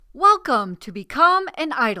Welcome to Become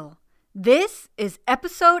an Idol. This is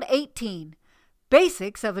episode 18,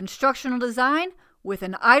 Basics of Instructional Design with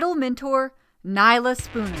an Idol mentor, Nyla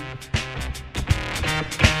Spooner.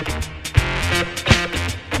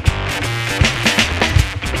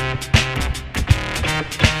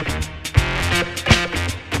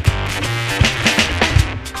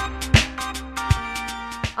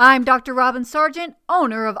 I'm Dr. Robin Sargent,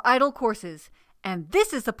 owner of Idol Courses, and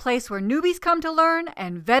this is the place where newbies come to learn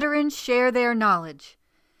and veterans share their knowledge.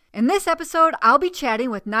 In this episode, I'll be chatting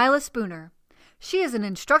with Nyla Spooner. She is an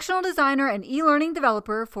instructional designer and e-learning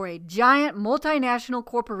developer for a giant multinational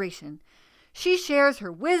corporation. She shares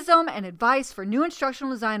her wisdom and advice for new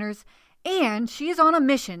instructional designers, and she is on a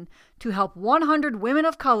mission to help 100 women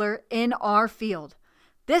of color in our field.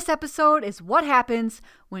 This episode is what happens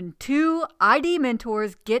when two ID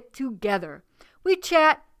mentors get together. We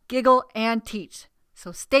chat, giggle, and teach.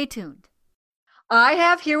 So stay tuned. I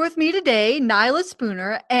have here with me today Nyla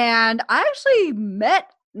Spooner, and I actually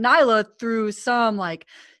met Nyla through some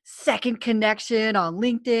second connection on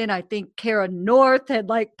LinkedIn. I think Kara North had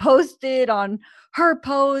posted on her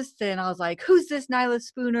post, and I was like, who's this Nyla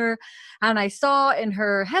Spooner? And I saw in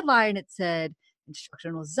her headline it said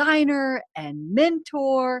instructional designer and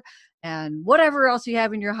mentor and whatever else you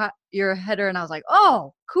have in your header. And I was like,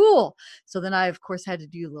 oh, cool. So then I, of course, had to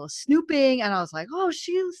do a little snooping, and I was like, oh,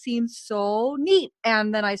 she seems so neat.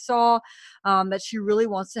 And then I saw that she really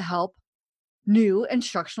wants to help new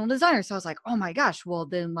instructional designers. So I was like, oh my gosh, well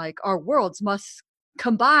then our worlds must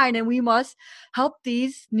combine and we must help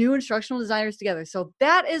these new instructional designers together. So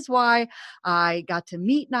that is why I got to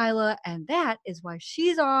meet Nyla, and that is why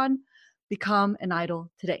she's on Become an Idol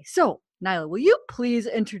today. So Nyla, will you please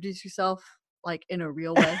introduce yourself in a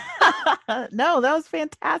real way? No, that was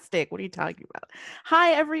fantastic. What are you talking about?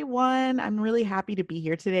 Hi, everyone. I'm really happy to be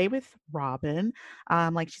here today with Robin.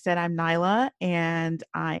 Like she said, I'm Nyla, and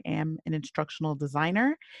I am an instructional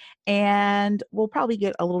designer. And we'll probably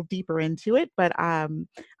get a little deeper into it, but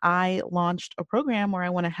I launched a program where I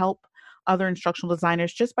want to help other instructional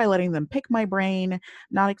designers just by letting them pick my brain,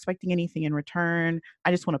 not expecting anything in return.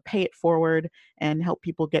 I just want to pay it forward and help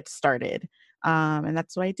people get started. And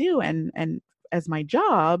that's what I do. And as my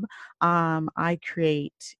job, I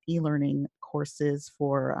create e-learning courses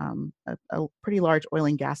for a pretty large oil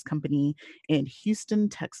and gas company in Houston,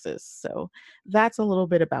 Texas. So that's a little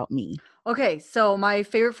bit about me. Okay, so my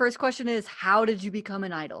favorite first question is, how did you become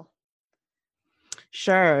an idol?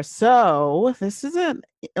 Sure. So this is a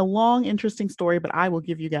long, interesting story, but I will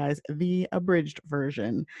give you guys the abridged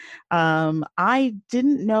version. I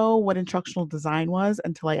didn't know what instructional design was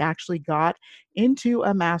until I actually got into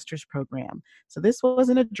a master's program. So this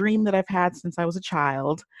wasn't a dream that I've had since I was a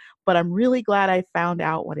child, but I'm really glad I found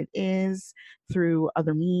out what it is through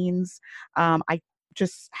other means. I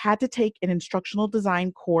just had to take an instructional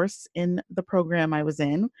design course in the program I was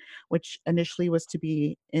in, which initially was to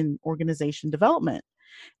be in organization development.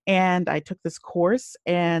 And I took this course,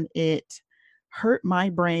 and it hurt my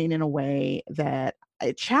brain in a way that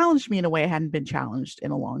it challenged me in a way I hadn't been challenged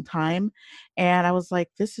in a long time. And I was like,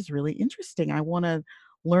 this is really interesting. I want to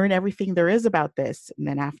learn everything there is about this. And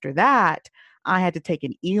then after that, I had to take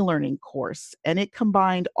an e-learning course, and it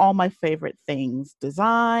combined all my favorite things: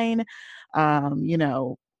 design,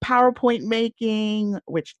 PowerPoint making,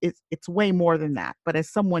 which it's way more than that. But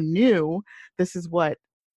as someone new, this is what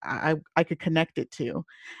I could connect it to.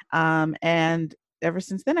 And ever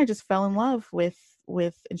since then, I just fell in love with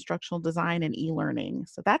instructional design and e-learning.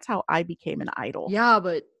 So that's how I became an idol. Yeah,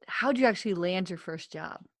 but how did you actually land your first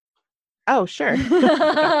job? Oh, sure. Forgot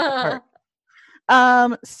that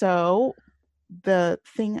part. So the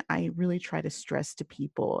thing I really try to stress to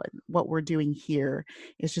people, and what we're doing here,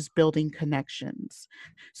 is just building connections.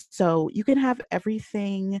 So you can have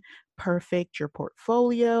everything perfect, your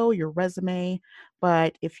portfolio, your resume,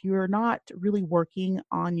 but if you're not really working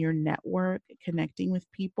on your network, connecting with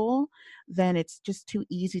people, then it's just too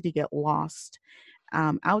easy to get lost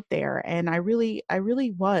out there. And I really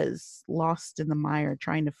was lost in the mire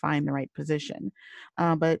trying to find the right position.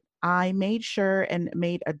 But I made sure and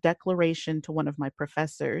made a declaration to one of my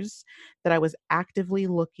professors that I was actively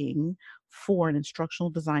looking for an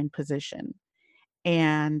instructional design position.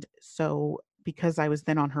 And so, because I was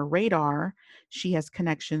then on her radar, she has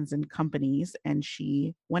connections in companies, and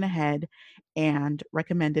she went ahead and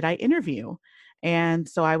recommended I interview. And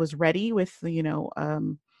so I was ready with,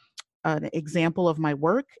 an example of my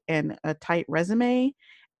work and a tight resume.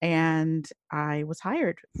 And I was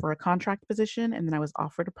hired for a contract position, and then I was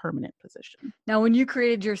offered a permanent position. Now, when you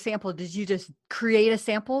created your sample, did you just create a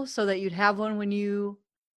sample so that you'd have one when you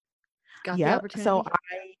got the Yep. So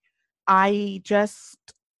opportunity? I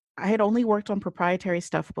just I had only worked on proprietary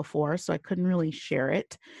stuff before, so I couldn't really share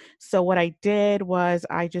it. So what I did was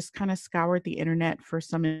I just kind of scoured the internet for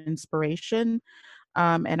some inspiration,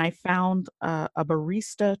 and I found a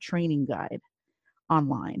barista training guide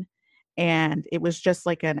online. And it was just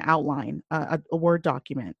like an outline, a Word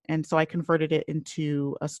document. And so I converted it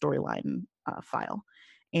into a storyline file.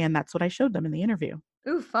 And that's what I showed them in the interview.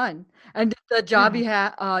 Ooh, fun. And did the job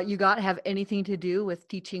Yeah. you got have anything to do with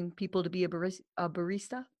teaching people to be a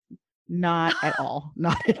barista? Not at all.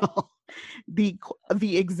 Not at all.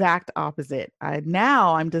 The exact opposite.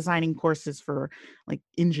 Now I'm designing courses for like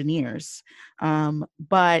engineers,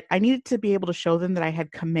 but I needed to be able to show them that I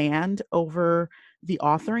had command over the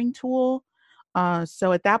authoring tool.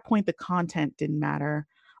 So at that point, the content didn't matter,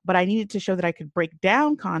 but I needed to show that I could break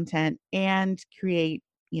down content and create,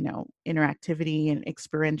 interactivity and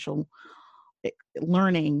experiential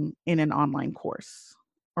learning in an online course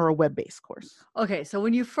or a web-based course. Okay, so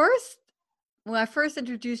when I first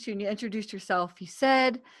introduced you and you introduced yourself, you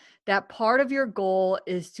said that part of your goal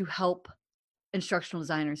is to help instructional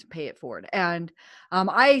designers pay it forward. And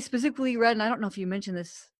I specifically read, and I don't know if you mentioned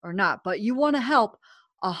this or not, but you want to help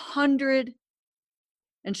 100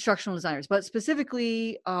 instructional designers. But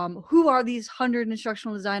specifically, who are these 100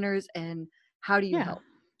 instructional designers and how do you Yeah. help?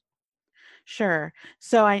 Sure.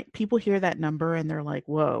 So people hear that number and they're like,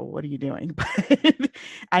 "Whoa, what are you doing?" But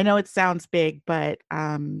I know it sounds big, but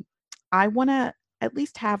I want to at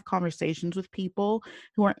least have conversations with people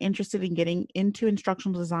who are interested in getting into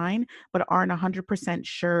instructional design but aren't 100%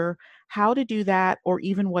 sure how to do that or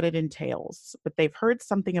even what it entails. But they've heard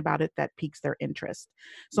something about it that piques their interest.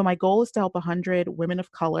 So my goal is to help 100 women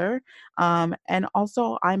of color, and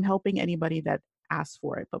also I'm helping anybody that asks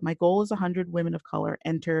for it. But my goal is 100 women of color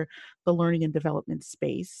enter the learning and development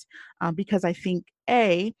space, because I think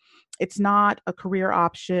it's not a career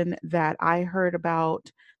option that I heard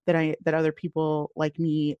about, that other people like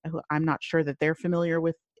me who I'm not sure that they're familiar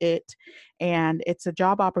with it, and it's a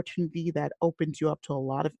job opportunity that opens you up to a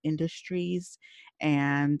lot of industries,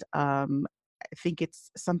 and I think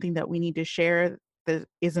it's something that we need to share that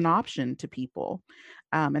is an option to people,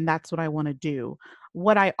 and that's what I want to do.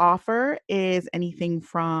 What I offer is anything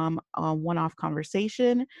from a one-off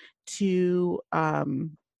conversation to,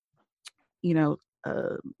 you know,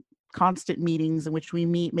 uh, constant meetings in which we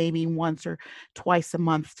meet maybe once or twice a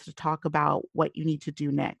month to talk about what you need to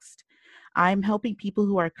do next. I'm helping people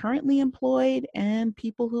who are currently employed and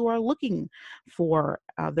people who are looking for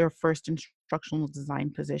their first instructional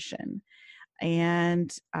design position.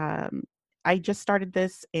 And I just started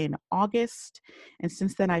this in August. And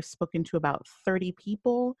since then, I've spoken to about 30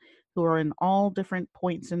 people who are in all different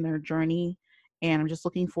points in their journey. And I'm just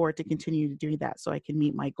looking forward to continue to do that so I can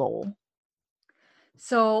meet my goal.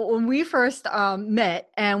 So when we first met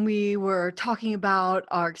and we were talking about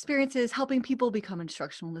our experiences helping people become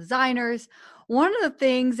instructional designers, one of the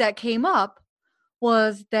things that came up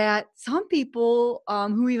was that some people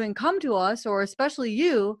who even come to us, or especially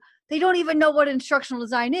you, they don't even know what instructional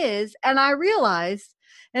design is. And I realized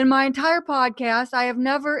in my entire podcast, I have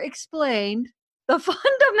never explained the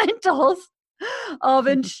fundamentals of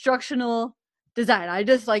instructional design. I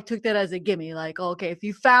just like took that as a gimme. Like, okay, if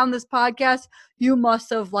you found this podcast, you must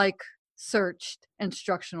have like searched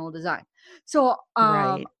instructional design. So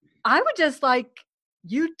Right. I would just like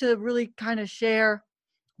you to really kind of share,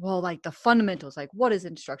 well, like the fundamentals, like what is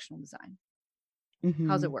instructional design?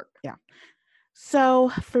 How's it Hmm. work? Yeah. So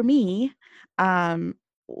for me,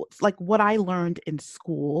 like what I learned in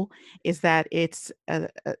school is that it's the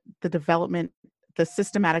development, the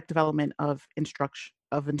systematic development of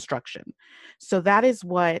instruction. So that is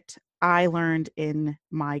what I learned in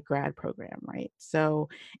my grad program, right? So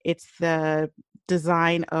it's the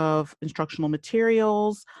design of instructional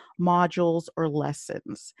materials, modules, or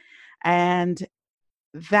lessons. And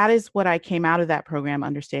that is what I came out of that program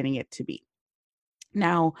understanding it to be.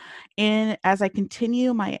 Now, in as I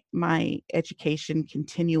continue my education,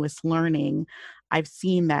 continuous learning, I've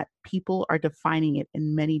seen that people are defining it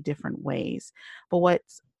in many different ways. But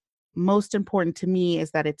what's most important to me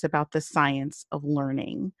is that it's about the science of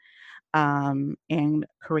learning, and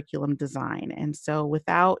curriculum design. And so,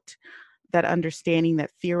 without that understanding,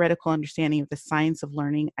 that theoretical understanding of the science of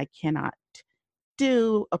learning, I cannot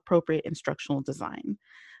do appropriate instructional design.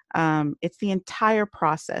 It's the entire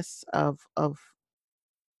process of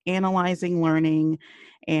analyzing learning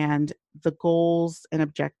and the goals and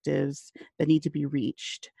objectives that need to be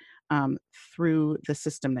reached, through the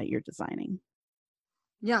system that you're designing.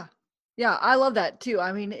 Yeah. Yeah. I love that too.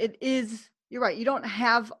 I mean, it is you're right. You don't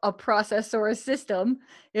have a process or a system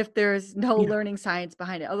if there's no Yeah. learning science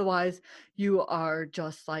behind it. Otherwise, you are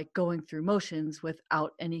just like going through motions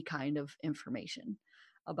without any kind of information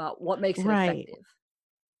about what makes it Right. effective.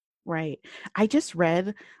 Right. I just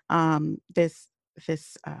read this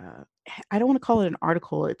I don't want to call it an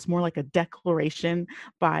article. It's more like a declaration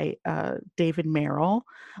by David Merrill,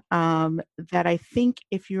 that I think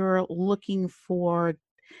if you're looking for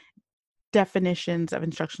definitions of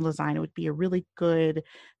instructional design, it would be a really good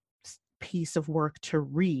piece of work to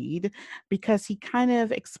read because he kind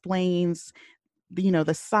of explains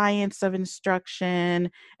the science of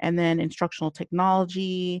instruction and then instructional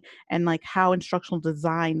technology and like how instructional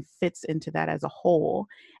design fits into that as a whole.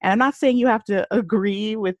 And I'm not saying you have to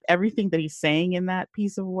agree with everything that he's saying in that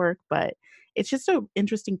piece of work, but it's just an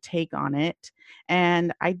interesting take on it.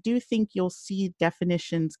 And I do think you'll see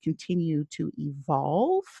definitions continue to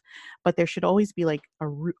evolve, but there should always be like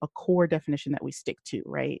a core definition that we stick to,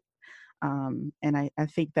 right? And I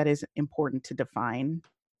think that is important to define.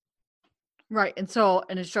 Right. And so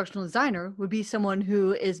an instructional designer would be someone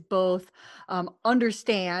who is both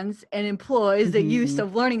understands and employs the use Mhm.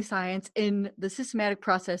 of learning science in the systematic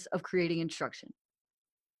process of creating instruction.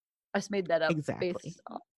 I just made that up Exactly. based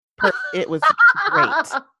on. It was great.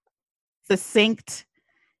 Succinct,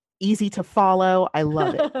 easy to follow. I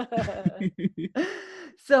love it.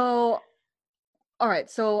 So, all right.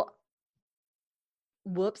 So,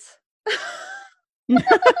 whoops.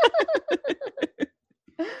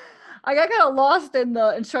 I got kind of lost in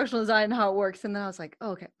the instructional design and how it works. And then I was like,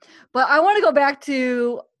 oh, okay. But I want to go back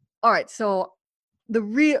to, all right. So, the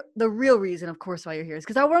real reason, of course, why you're here is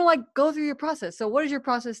because I want to like go through your process. So what is your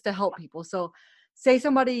process to help people? So say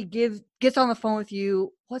somebody gets on the phone with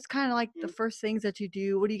you, what's kind of like the first things that you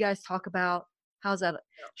do? What do you guys talk about? How's that?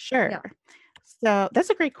 Sure. Yeah. So that's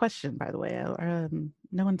a great question, by the way.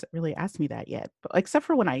 No one's really asked me that yet, but except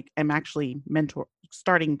for when I am actually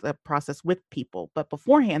starting the process with people. But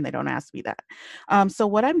beforehand, they don't ask me that. So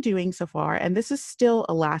what I'm doing so far, and this is still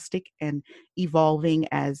elastic and evolving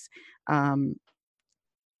as um,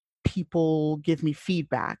 people give me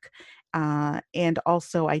feedback. And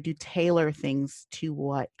also, I do tailor things to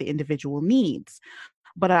what the individual needs.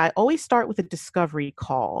 But I always start with a discovery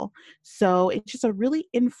call. So it's just a really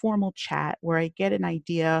informal chat where I get an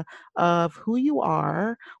idea of who you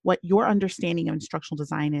are, what your understanding of instructional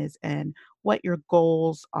design is, and what your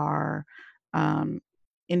goals are um,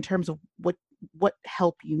 in terms of what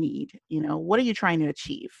help you need. What are you trying to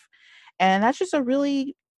achieve? And that's just a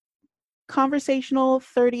really conversational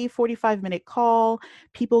 30-45 minute call.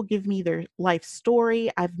 People give me their life story.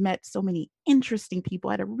 I've met so many interesting people.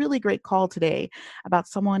 I had a really great call today about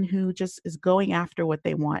someone who just is going after what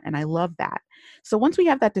they want, and I love that. So once we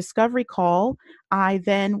have that discovery call, I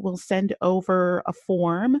then will send over a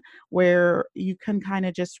form where you can kind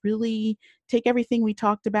of just really take everything we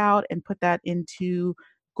talked about and put that into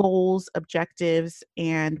goals, objectives,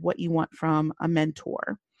 and what you want from a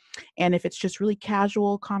mentor. And if it's just really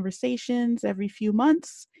casual conversations every few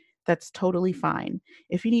months, that's totally fine.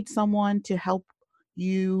 If you need someone to help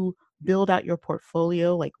you build out your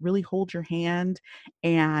portfolio, like really hold your hand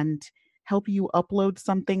and help you upload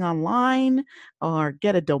something online or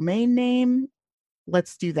get a domain name,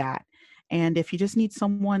 let's do that. And if you just need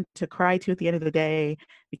someone to cry to at the end of the day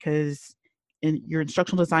because your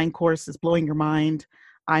instructional design course is blowing your mind,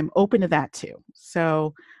 I'm open to that too.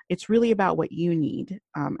 So it's really about what you need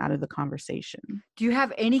out of the conversation. Do you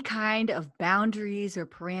have any kind of boundaries or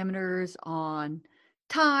parameters on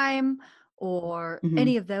time or Mhm.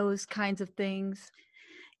 any of those kinds of things?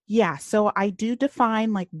 Yeah, so I do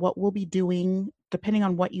define like what we'll be doing depending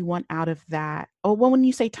on what you want out of that. Oh, well, when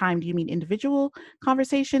you say time, do you mean individual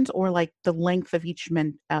conversations or like the length of each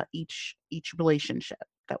relationship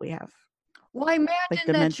that we have, Well, I like imagine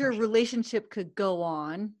the that your mentorship? relationship could go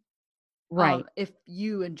on Right. if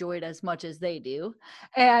you enjoy it as much as they do.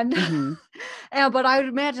 And Hmm. and but I would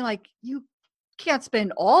imagine like you can't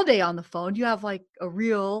spend all day on the phone. You have like a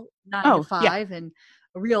real 9 to Oh, yeah, 5 and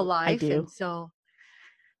a real I life. And do. so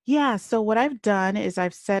Yeah, so what I've done is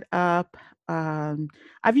I've set up, um,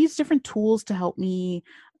 I've used different tools to help me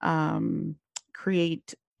um,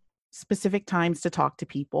 create specific times to talk to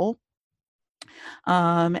people.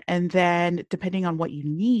 And then, depending on what you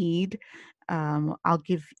need, I'll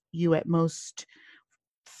give you at most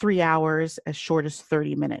 3 hours, as short as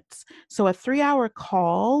 30 minutes. So, a 3 hour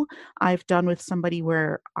call I've done with somebody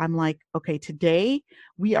where I'm like, okay, today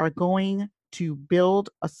we are going to build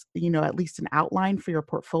at least an outline for your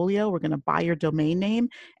portfolio. We're going to buy your domain name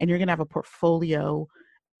and you're going to have a portfolio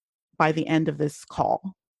by the end of this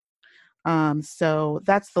call. So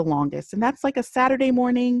that's the longest. And that's like a Saturday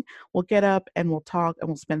morning. We'll get up and we'll talk and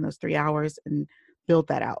we'll spend those 3 hours and build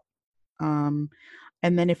that out. Um,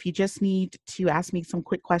 and then if you just need to ask me some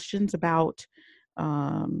quick questions about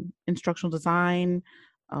instructional design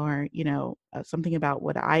or, something about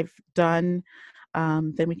what I've done,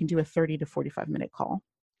 then we can do a 30 to 45-minute call.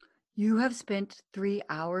 You have spent 3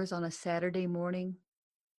 hours on a Saturday morning?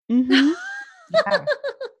 Mm-hmm. Yeah.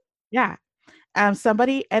 Yeah.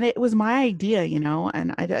 Somebody, and it was my idea,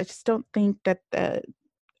 and I just don't think that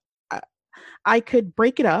I could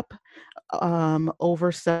break it up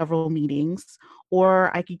over several meetings,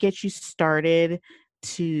 or I could get you started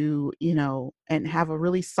to, and have a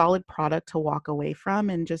really solid product to walk away from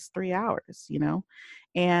in just 3 hours.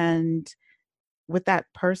 And with that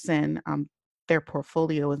person, their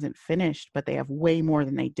portfolio isn't finished, but they have way more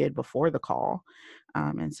than they did before the call.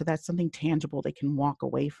 And so that's something tangible they can walk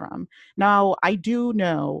away from. Now, I do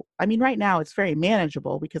know, right now it's very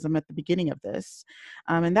manageable because I'm at the beginning of this.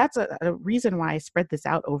 And that's a reason why I spread this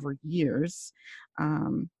out over years,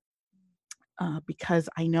 because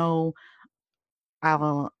I know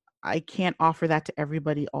I can't offer that to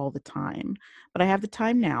everybody all the time, but I have the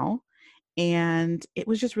time now. And it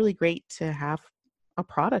was just really great to have a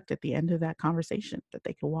product at the end of that conversation that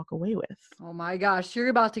they could walk away with. Oh my gosh, you're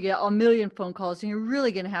about to get a million phone calls and you're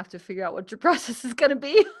really going to have to figure out what your process is going to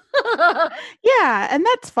be. Yeah, and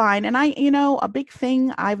that's fine. And a big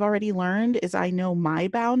thing I've already learned is I know my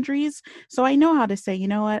boundaries. So I know how to say, you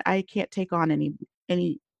know what, I can't take on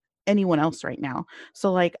anyone else right now.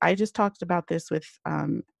 So like I just talked about this with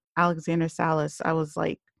Alexander Salas. I was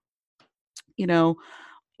like,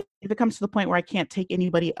 if it comes to the point where I can't take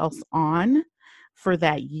anybody else on for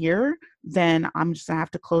that year, then I'm just gonna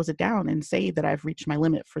have to close it down and say that I've reached my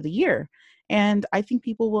limit for the year. And I think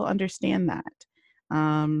people will understand that.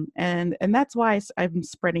 And that's why I'm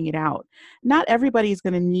spreading it out. Not everybody is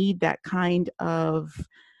going to need that kind of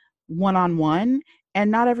one-on-one,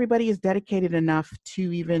 and not everybody is dedicated enough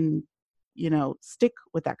to even, stick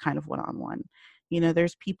with that kind of one-on-one.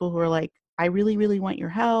 There's people who are like, I really, really want your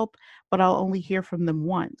help, but I'll only hear from them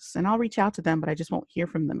once, and I'll reach out to them, but I just won't hear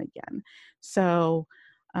from them again. So,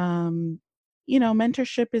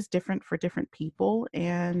 mentorship is different for different people,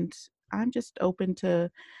 and I'm just open to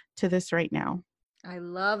this right now. I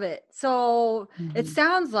love it. So it Mhm.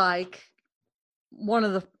 sounds like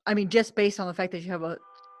just based on the fact that you have a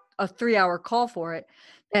 3-hour call for it,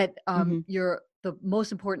 that Mhm. the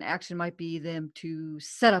most important action might be them to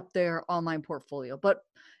set up their online portfolio. But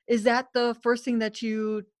is that the first thing that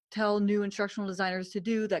you tell new instructional designers to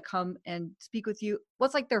do that come and speak with you?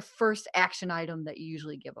 What's like their first action item that you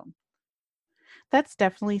usually give them? That's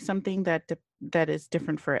definitely something that is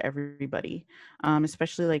different for everybody,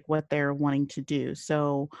 especially like what they're wanting to do.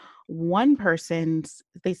 So, one person,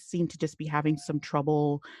 they seem to just be having some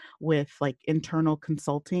trouble with like internal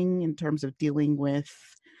consulting in terms of dealing with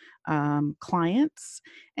clients,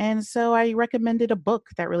 and so I recommended a book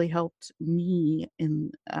that really helped me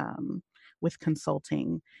in with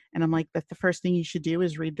consulting. And I'm like, that the first thing you should do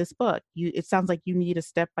is read this book. It sounds like you need a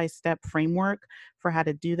step-by-step framework for how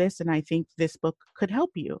to do this, and I think this book could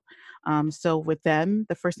help you. So with them,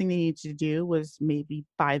 the first thing they needed to do was maybe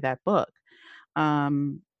buy that book.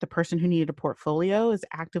 The person who needed a portfolio is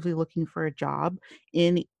actively looking for a job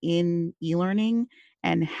in e-learning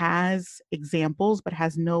and has examples but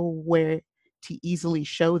has nowhere to easily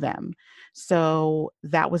show them. So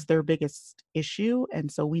that was their biggest issue,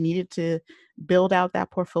 and so we needed to build out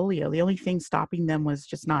that portfolio. The only thing stopping them was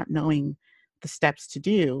just not knowing the steps to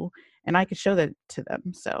do, and I could show that to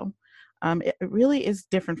them. So it really is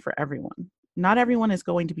different for everyone. Not everyone is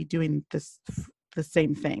going to be doing the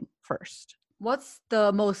same thing first. What's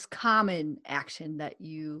the most common action that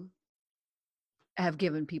you have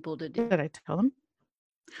given people to do? Did I tell them?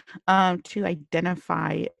 To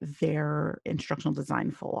identify their instructional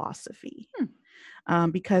design philosophy.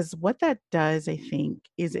 Hmm. Because what that does, I think,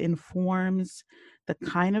 is informs the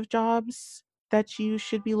kind of jobs that you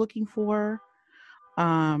should be looking for.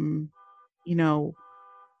 Um, you know,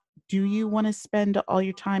 do you want to spend all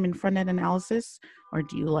your time in front end analysis, or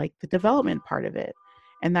do you like the development part of it?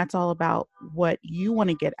 And that's all about what you want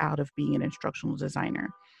to get out of being an instructional designer.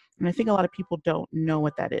 And I think a lot of people don't know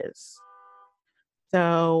what that is.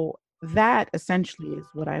 So that essentially is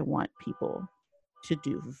what I want people to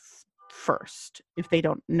do first, if they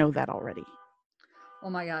don't know that already. Oh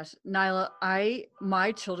my gosh, Nyla,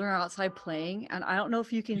 my children are outside playing, and I don't know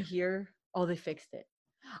if you can hear. Oh, they fixed it.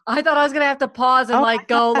 I thought I was gonna have to pause and Oh, like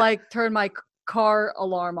go like turn my car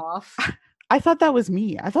alarm off. I thought that was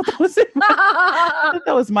me. I thought that was I thought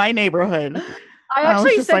that was my neighborhood. I I was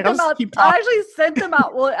actually just like, sent I'll them just out. keep I talking. actually sent them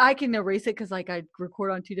out. Well, I can erase it because like I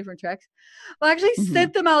record on 2 different tracks. But I actually Mhm.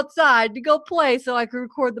 sent them outside to go play so I could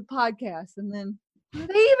record the podcast. And then what are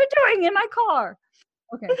they even doing in my car?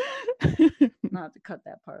 Okay, I'll have to cut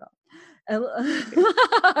that part out.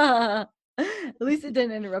 At least it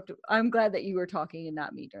didn't interrupt. I'm glad that you were talking and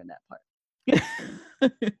not me during that part.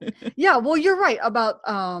 Yeah, well, you're right about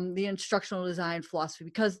the instructional design philosophy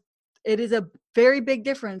because it is a very big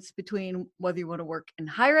difference between whether you want to work in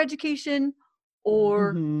higher education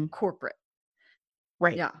or Mhm. corporate.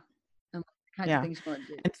 Right. Yeah, and the kinds of Yeah. things you want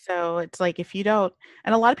to do. And so it's like if you don't,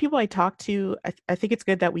 and a lot of people I talk to, I think it's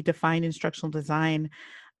good that we define instructional design,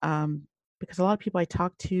 um, because a lot of people I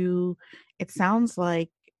talk to, it sounds like,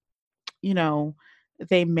 you know,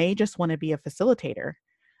 they may just want to be a facilitator,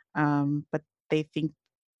 but they think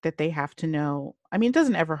that they have to know. I mean, it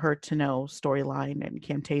doesn't ever hurt to know storyline and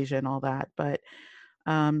Camtasia and all that, but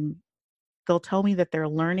um, they'll tell me that they're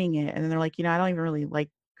learning it, and then they're like, I don't even really like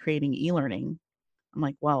creating e-learning. I'm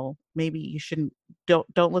like, well, maybe you shouldn't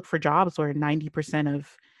don't look for jobs where 90%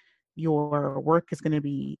 of your work is going to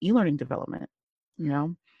be e-learning development, you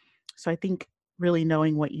know? So I think really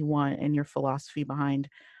knowing what you want and your philosophy behind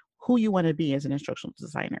who you want to be as an instructional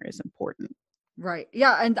designer is important. Right.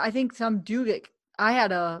 Yeah, and I think some do get. I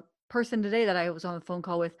had a person today that I was on the phone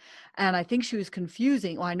call with, and I think she was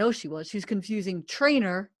confusing. Well, I know she was. She was confusing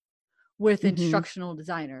trainer with Mhm. instructional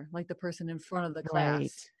designer, like the person in front of the Right.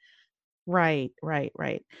 class. Right.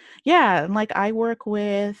 Yeah, and like I work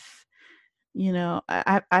with,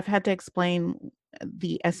 I've had to explain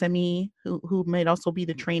the SME who might also be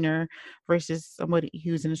the trainer versus somebody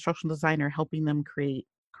who's an instructional designer helping them create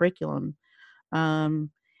curriculum.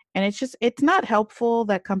 Um, and it's not helpful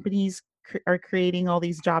that companies are creating all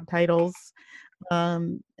these job titles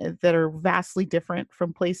that are vastly different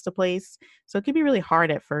from place to place. So it can be really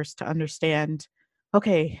hard at first to understand,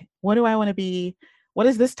 okay, what do I want to be? What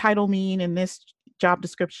does this title mean in this job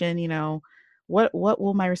description? What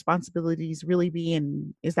will my responsibilities really be?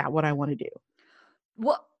 And is that what I want to do?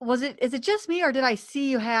 What was it? Is it just me, or did I see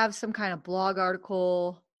you have some kind of blog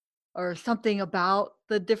article or something about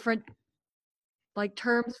the different like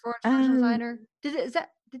terms for instructional Um, designer? Did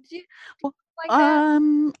you well, like that?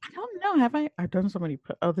 I don't know. Have I? I've done so many.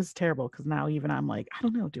 Oh, this is terrible because now even I'm like, I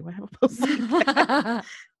don't know. Do I have a post like that?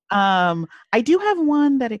 I do have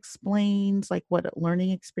one that explains like what a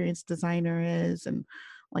learning experience designer is and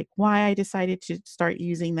like why I decided to start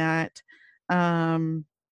using that. Um,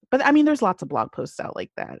 but I mean, there's lots of blog posts out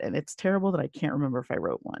like that, and it's terrible that I can't remember if I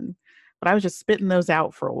wrote one. But I was just spitting those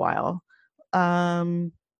out for a while.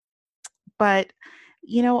 Um, but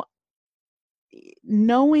you know,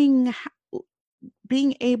 knowing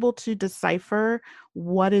being able to decipher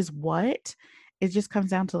what is what, it just comes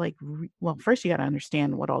down to like well, first you got to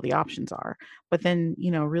understand what all the options are, but then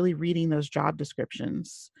really reading those job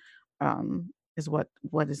descriptions is what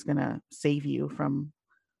is going to save you from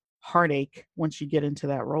heartache once you get into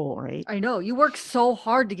that role, right? I know you work so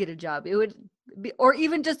hard to get a job. It would be, or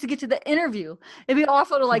even just to get to the interview. It'd be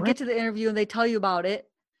awful to like Right. get to the interview and they tell you about it,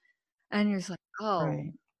 and you're just like, oh,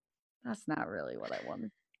 Right. that's not really what I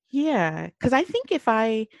wanted. Yeah, because I think if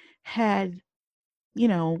I had you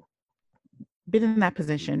know been in that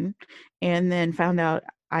position and then found out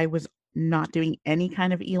I was not doing any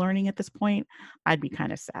kind of e-learning at this point, I'd be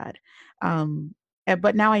kind of sad.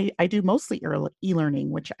 But now I do mostly e-learning,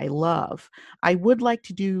 which I love. I would like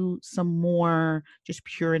to do some more just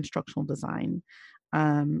pure instructional design.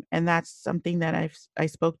 And that's something that I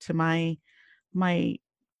spoke to my my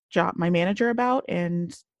manager about,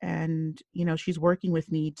 and she's working with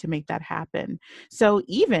me to make that happen. So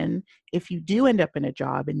even if you do end up in a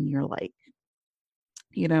job and you're like,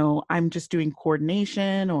 I'm just doing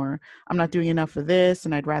coordination, or I'm not doing enough of this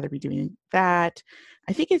and I'd rather be doing that.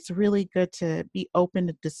 I think it's really good to be open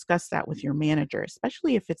to discuss that with your manager,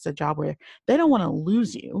 especially if it's a job where they don't want to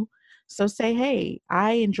lose you. So say, hey,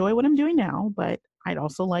 I enjoy what I'm doing now, but I'd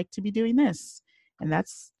also like to be doing this. And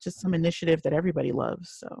that's just some initiative that everybody loves.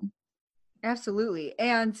 So, Absolutely.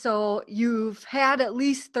 And so you've had at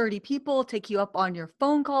least 30 people take you up on your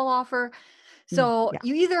phone call offer. So yeah.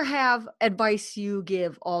 you either have advice you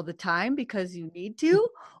give all the time because you need to,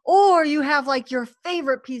 or you have like your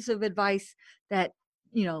favorite piece of advice that,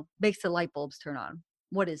 makes the light bulbs turn on.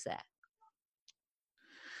 What is that?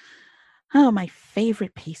 Oh, my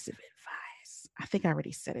favorite piece of advice. I think I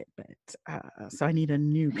already said it, but so I need a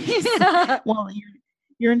new piece. Well,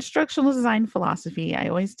 your instructional design philosophy, I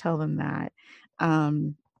always tell them that.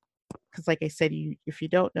 Because like I said, if you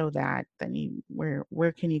don't know that, then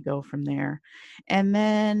where can you go from there? And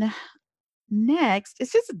then next,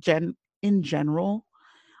 it's just in general,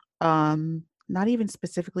 not even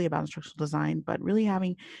specifically about instructional design, but really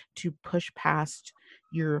having to push past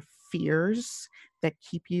your fears that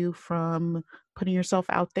keep you from putting yourself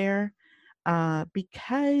out there.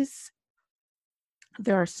 Because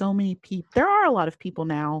there are a lot of people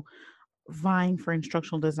now vying for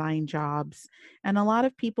instructional design jobs. And a lot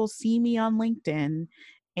of people see me on LinkedIn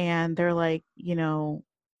and they're like,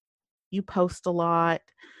 you post a lot.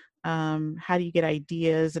 How do you get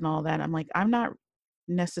ideas and all that? I'm like, I'm not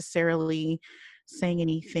necessarily saying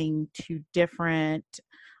anything too different.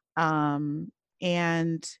 Um,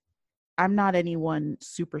 and I'm not anyone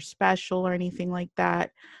super special or anything like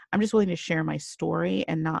that. I'm just willing to share my story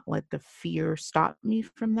and not let the fear stop me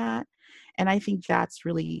from that. And I think that's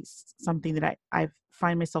really something that I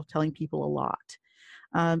find myself telling people a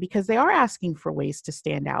lot, because they are asking for ways to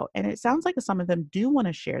stand out. And it sounds like some of them do want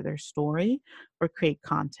to share their story or create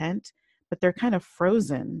content, but they're kind of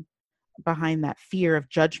frozen behind that fear of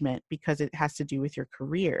judgment because it has to do with your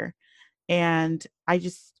career. And I'm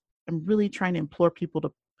really trying to implore people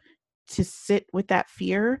to sit with that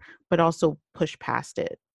fear, but also push past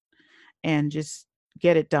it and just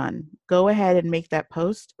get it done. Go ahead and make that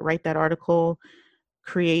post, write that article,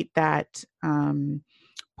 create that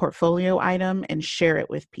portfolio item, and share it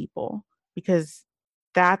with people, because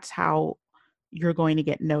that's how you're going to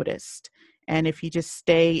get noticed. And if you just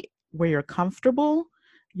stay where you're comfortable,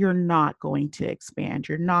 you're not going to expand.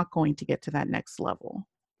 You're not going to get to that next level.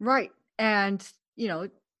 Right. And,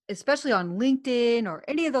 especially on LinkedIn or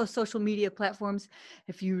any of those social media platforms,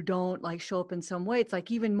 if you don't like show up in some way, it's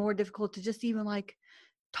like even more difficult to just even like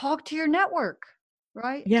talk to your network,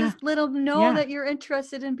 right? Yeah. Just let them know Yeah. that you're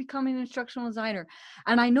interested in becoming an instructional designer.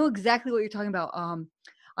 And I know exactly what you're talking about.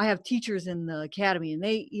 I have teachers in the academy and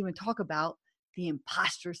they even talk about the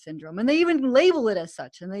imposter syndrome and they even label it as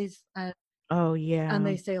such. Oh, And yeah.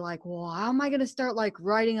 they say like, well, how am I going to start like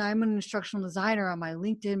writing I'm an instructional designer on my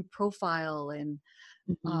LinkedIn profile and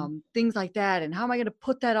Hmm. things like that, and how am I going to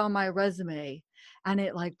put that on my resume? And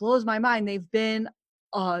it like blows my mind. They've been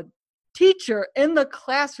a teacher in the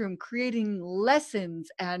classroom creating lessons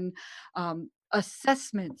and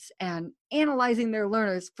assessments and analyzing their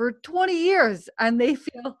learners for 20 years, and they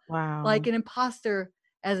feel like Wow. an imposter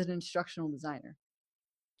as an instructional designer.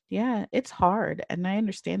 Yeah, it's hard, and I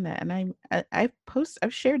understand that. And I've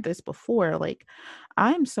shared this before. Like,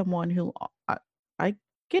 I'm someone who I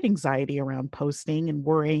get anxiety around posting and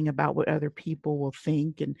worrying about what other people will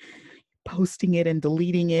think, and posting it and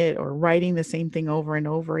deleting it or writing the same thing over and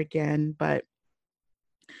over again. But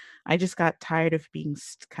I just got tired of being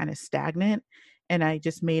kind of stagnant, and I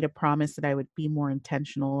just made a promise that I would be more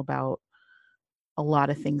intentional about a lot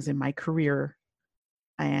of things in my career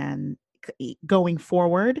and going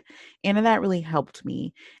forward. And that really helped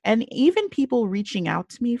me. And even people reaching out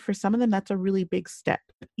to me, for some of them, that's a really big step,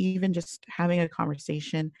 even just having a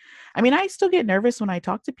conversation. I mean, I still get nervous when I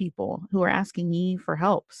talk to people who are asking me for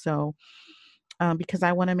help. So, because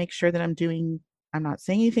I want to make sure that I'm not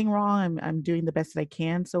saying anything wrong. I'm doing the best that I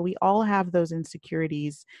can. So we all have those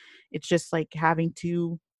insecurities. It's just like having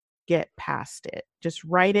to get past it. Just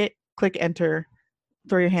write it, click enter,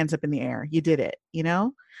 throw your hands up in the air. You did it.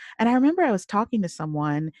 And I remember I was talking to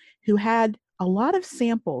someone who had a lot of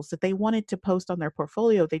samples that they wanted to post on their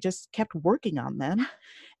portfolio. They just kept working on them.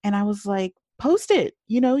 And I was like, post it.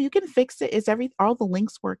 You can fix it. All the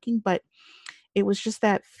links working? But it was just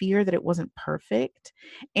that fear that it wasn't perfect.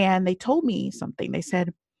 And they told me something. They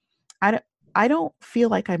said, I don't, I don't feel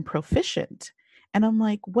like I'm proficient. And I'm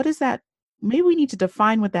like, what is that? Maybe we need to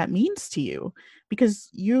define what that means to you, because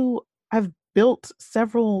you have built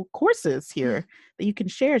several courses here that you can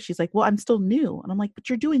share. She's like, well, I'm still new. And I'm like, but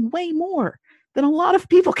you're doing way more than a lot of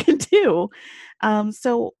people can do.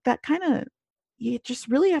 So that you just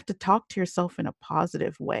really have to talk to yourself in a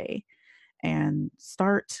positive way and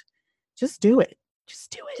just do it.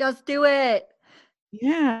 Just do it. Just do it. I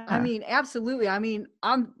Yeah. mean, absolutely. I mean,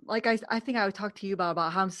 I'm like, I think I would talk to you about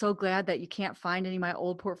how I'm so glad that you can't find any of my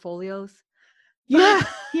old portfolios. Yeah.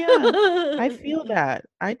 Yeah. I feel that.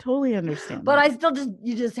 I totally understand But that. I still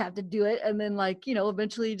you just have to do it. And then like,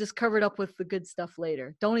 eventually you just cover it up with the good stuff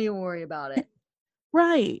later. Don't even worry about it.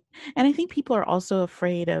 Right. And I think people are also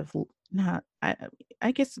afraid of not,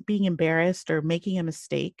 I guess, being embarrassed or making a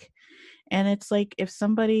mistake. And it's like, if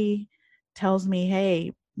somebody tells me,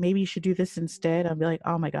 hey, maybe you should do this instead, I'll be like,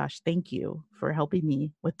 oh my gosh, thank you for helping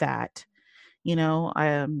me with that. Now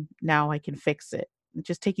I can fix it.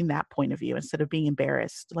 Just taking that point of view instead of being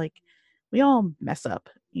embarrassed. Like, we all mess up.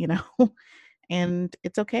 And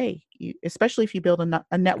it's okay. Especially if you build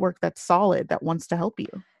a network that's solid that wants to help you.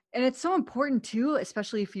 And it's so important too,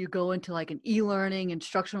 especially if you go into like an e-learning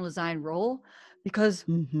instructional design role, because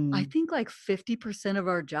I Mhm. think like 50% of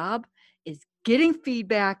our job is getting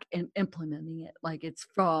feedback and implementing it. Like it's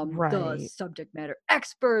from the Right. subject matter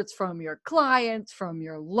experts, from your clients, from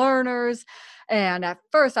your learners. And at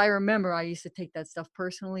first, I remember I used to take that stuff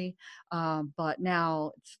personally. But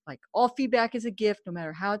now it's like all feedback is a gift, no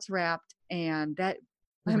matter how it's wrapped. And that,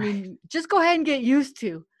 I Right. mean, just go ahead and get used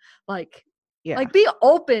to like, Yeah. be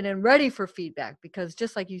open and ready for feedback because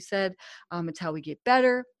just like you said, it's how we get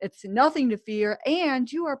better. It's nothing to fear, and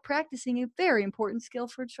you are practicing a very important skill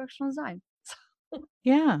for instructional design.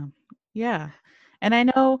 Yeah. Yeah. And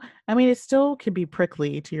I mean, it still can be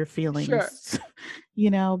prickly to your Sure. feelings,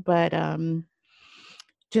 but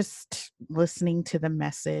just listening to the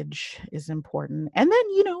message is important. And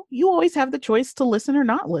then, you always have the choice to listen or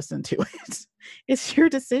not listen to it. It's your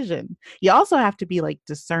decision. You also have to be like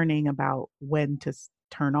discerning about when to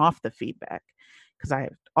turn off the feedback. Because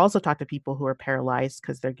I've also talked to people who are paralyzed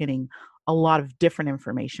because they're getting a lot of different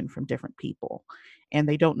information from different people and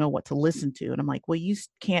they don't know what to listen to. And I'm like, well, you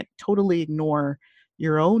can't totally ignore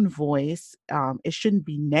your own voice. It shouldn't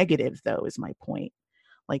be negative, though, is my point.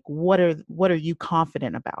 Like, what are you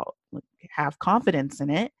confident about? Like, have confidence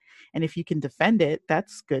in it, and if you can defend it,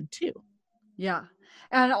 that's good too. Yeah.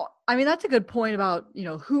 And I mean, that's a good point about,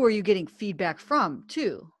 who are you getting feedback from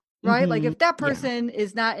too, right? Like Mhm. if that Yeah. person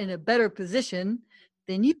is not in a better position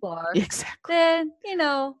than you are, Exactly. then,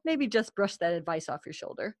 maybe just brush that advice off your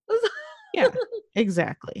shoulder. Yeah.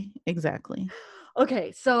 Exactly. Exactly.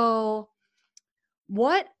 Okay. So,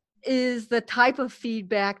 what is the type of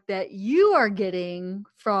feedback that you are getting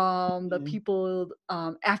from the Mhm. people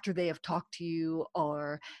after they have talked to you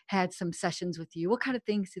or had some sessions with you? What kind of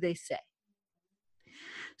things do they say?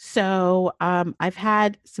 So, I've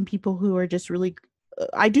had some people who are just really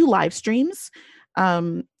I do live streams,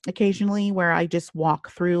 occasionally where I just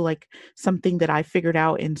walk through, like, something that I figured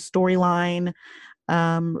out in Storyline,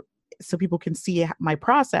 um, so people can see my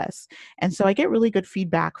process. And so I get really good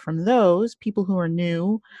feedback from those people who are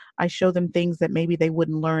new. I show them things that maybe they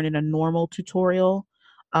wouldn't learn in a normal tutorial,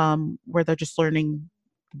 where they're just learning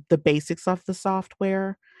the basics of the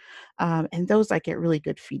software. And those I get really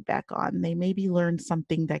good feedback on. They maybe learn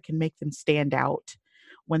something that can make them stand out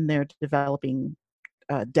when they're developing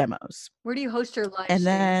demos. Where do you host your live And streams?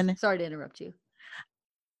 then, Sorry to interrupt you.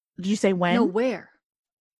 did you say No, when? where?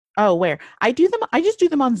 Oh, where? I just do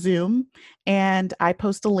them on Zoom and I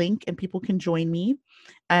post a link and people can join me.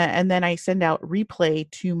 And then I send out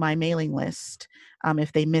replay to my mailing list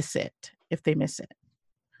if they miss it. If they miss it.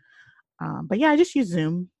 But yeah, I just use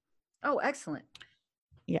Zoom. Oh, excellent.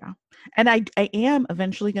 Yeah. And I am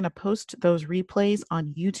eventually going to post those replays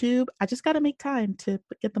on YouTube. I just got to make time to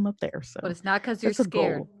get them up there. But So it's not because you're that's a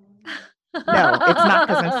scared. goal. No, it's not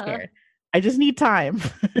because I'm scared. I just need time.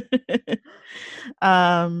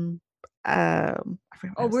 um, I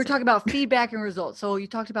forgot what Oh, I was we're talking saying. about feedback and results. So you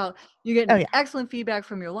talked about you Oh getting yeah. excellent feedback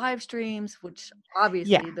from your live streams, which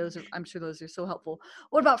Yeah. obviously I'm sure those are so helpful.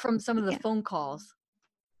 What about from some of the Yeah. phone calls?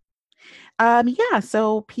 Yeah,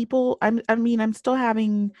 so I'm still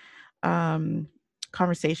having um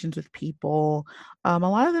conversations with people. A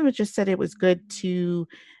lot of them have just said it was good to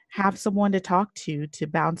have someone to talk to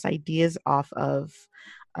bounce ideas off of.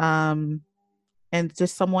 Um and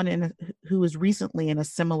just someone who was recently in a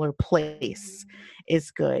similar place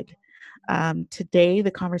is good. Today,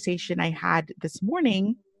 the conversation I had this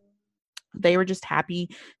morning, they were just happy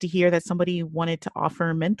to hear that somebody wanted to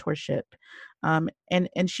offer mentorship.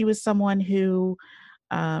 And she was someone who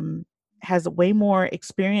um, has way more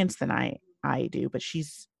experience than I do, but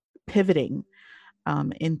she's pivoting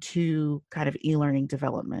into kind of e-learning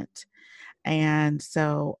development. And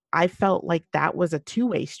so I felt like that was a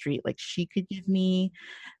two-way street. Like she could give me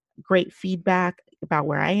great feedback about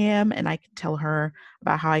where I am, and I could tell her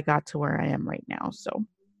about how I got to where I am right now. So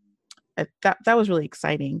that was really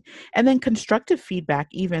exciting. And then constructive feedback,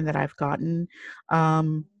 even that I've gotten,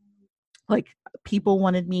 um, like people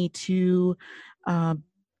wanted me to uh,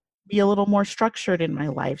 be a little more structured in my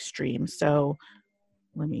live stream. So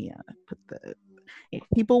let me put the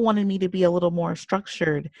people wanted me to be a little more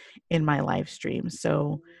structured in my live stream.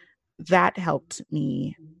 So that helped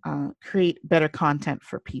me create better content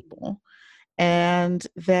for people. And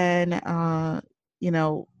then, you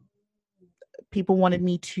know, people wanted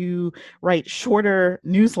me to write shorter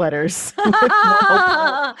newsletters with more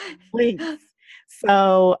helpful links.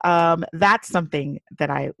 So that's something that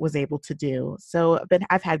I was able to do. So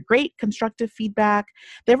I've had great constructive feedback.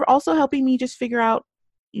 They were also helping me just figure out,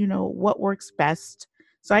 what works best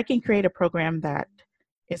so I can create a program that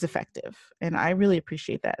is effective. And I really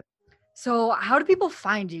appreciate that. So how do people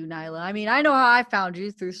find you, Nyla? I mean, I know how I found you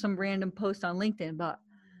through some random post on LinkedIn, but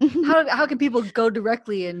How can people go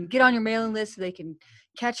directly and get on your mailing list so they can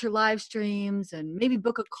catch your live streams and maybe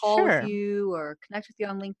book a call with Sure. you or connect with you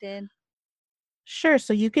on LinkedIn? Sure.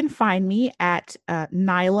 So you can find me at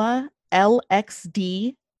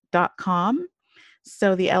nylalxd.com.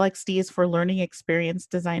 So the LXD is for Learning Experience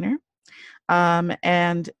Designer.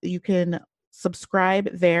 And you can subscribe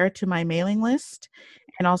there to my mailing list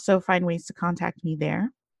and also find ways to contact me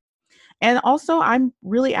there. And also, I'm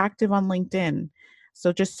really active on LinkedIn.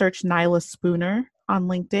 So just search Nyla Spooner on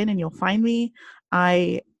LinkedIn and you'll find me.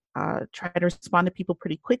 I try to respond to people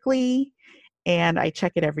pretty quickly and I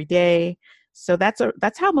check it every day. So that's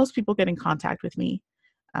how most people get in contact with me.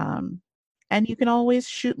 And you can always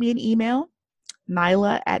shoot me an email,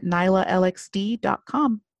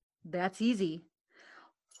 nyla@nylalxd.com. That's easy.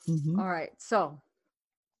 Mm-hmm. All right. So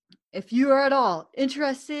if you are at all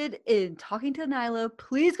interested in talking to Nyla,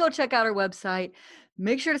 please go check out her website.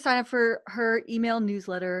 Make sure to sign up for her email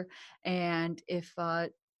newsletter. And if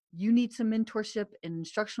you need some mentorship in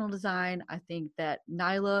instructional design, I think that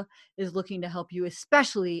Nyla is looking to help you,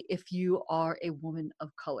 especially if you are a woman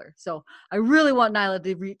of color. So I really want Nyla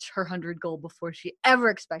to reach her 100 goal before she ever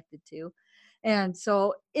expected to. And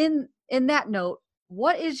so in that note,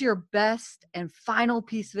 what is your best and final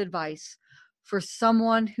piece of advice for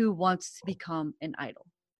someone who wants to become an idol?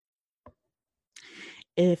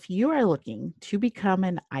 If you are looking to become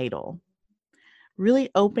an idol, really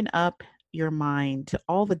open up your mind to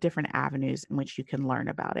all the different avenues in which you can learn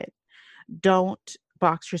about it. Don't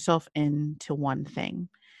box yourself into one thing.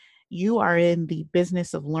 You are in the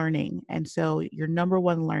business of learning, and so your number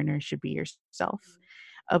one learner should be yourself.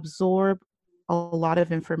 Absorb a lot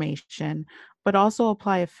of information, but also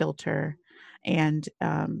apply a filter and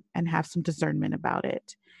have some discernment about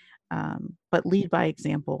it. But lead by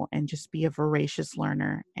example and just be a voracious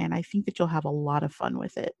learner. And I think that you'll have a lot of fun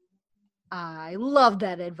with it. I love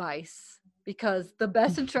that advice because the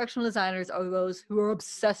best instructional designers are those who are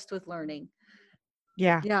obsessed with learning.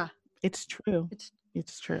 Yeah, Yeah, it's true.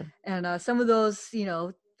 It's true. And some of those,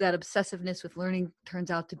 that obsessiveness with learning turns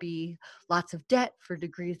out to be lots of debt for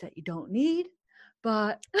degrees that you don't need.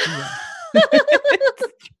 But Yeah. It's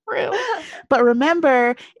true. But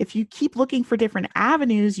remember, if you keep looking for different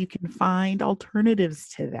avenues, you can find alternatives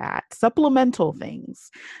to that, supplemental things.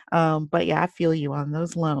 But yeah, I feel you on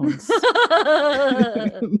those loans.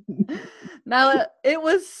 Now, it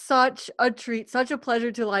was such a treat, such a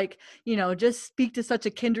pleasure to just speak to such a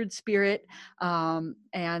kindred spirit.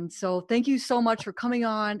 And so thank you so much for coming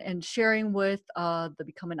on and sharing with the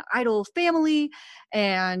Become an Idol family.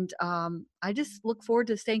 And I just look forward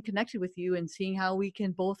to staying connected with you and seeing how we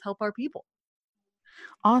can both help our people.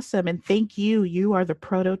 Awesome. And thank you. You are the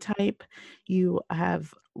prototype. You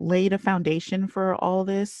have laid a foundation for all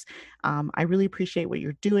this. I really appreciate what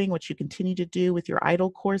you're doing, what you continue to do with your idol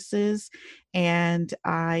courses. And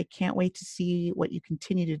I can't wait to see what you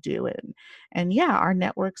continue to do. And yeah, our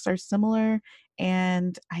networks are similar.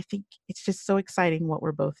 And I think it's just so exciting what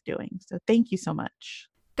we're both doing. So thank you so much.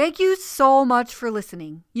 Thank you so much for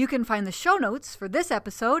listening. You can find the show notes for this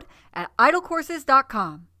episode at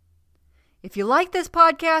idolcourses.com. If you like this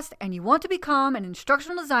podcast and you want to become an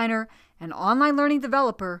instructional designer and online learning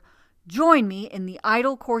developer, join me in the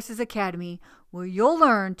Idol Courses Academy, where you'll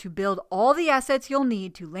learn to build all the assets you'll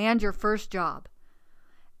need to land your first job.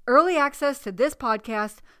 Early access to this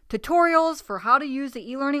podcast, tutorials for how to use the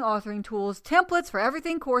e-learning authoring tools, templates for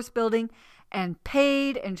everything course building, and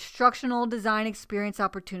paid instructional design experience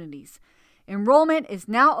opportunities. Enrollment is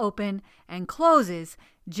now open and closes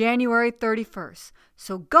January 31st.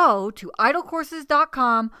 So go to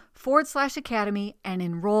idolcourses.com/academy and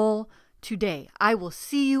enroll today. I will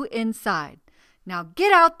see you inside. Now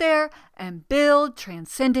get out there and build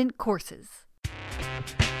transcendent courses.